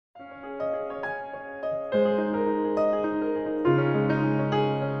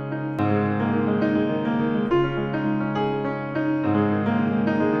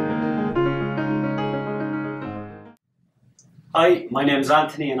Hi, my name is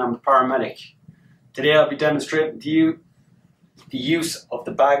Anthony and I'm a paramedic. Today I'll be demonstrating to you the use of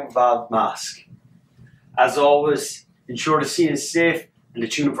the bag valve mask. As always, ensure the scene is safe and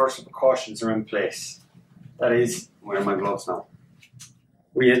that universal precautions are in place. That is, I'm wearing my gloves now.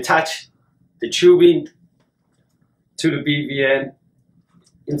 We attach the tubing to the BVN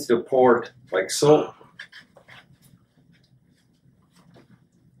into the port like so.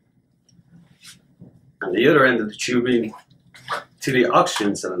 And the other end of the tubing to the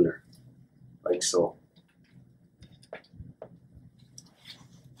oxygen cylinder, like so.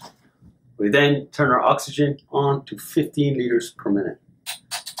 We then turn our oxygen on to 15 litres per minute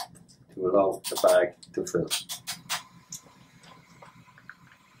to allow the bag to fill.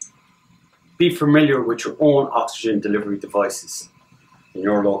 Be familiar with your own oxygen delivery devices in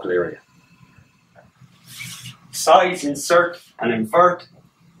your local area. Size, insert and invert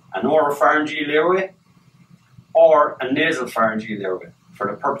an oropharyngeal airway or a nasopharyngeal airway. For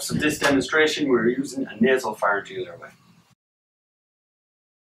the purpose of this demonstration, we're using a nasopharyngeal airway.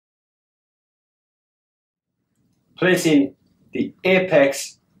 Placing the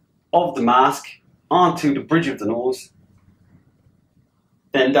apex of the mask onto the bridge of the nose,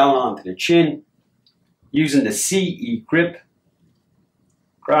 then down onto the chin, using the CE grip,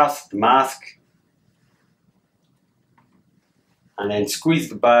 grasp the mask, and then squeeze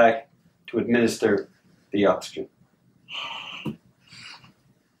the bag to administer the oxygen.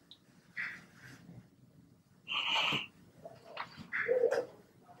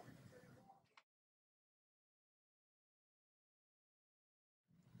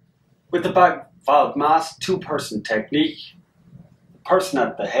 With the bag valve mask, two-person technique. The person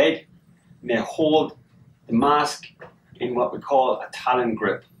at the head may hold the mask in what we call a talon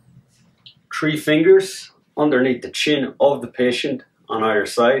grip. 3 fingers underneath the chin of the patient on either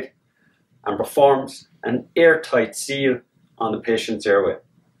side and performs an airtight seal on the patient's airway.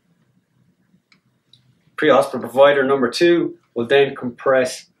 Pre-hospital provider number 2 will then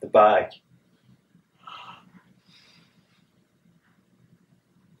compress the bag.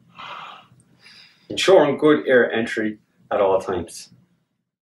 Ensuring good air entry at all times.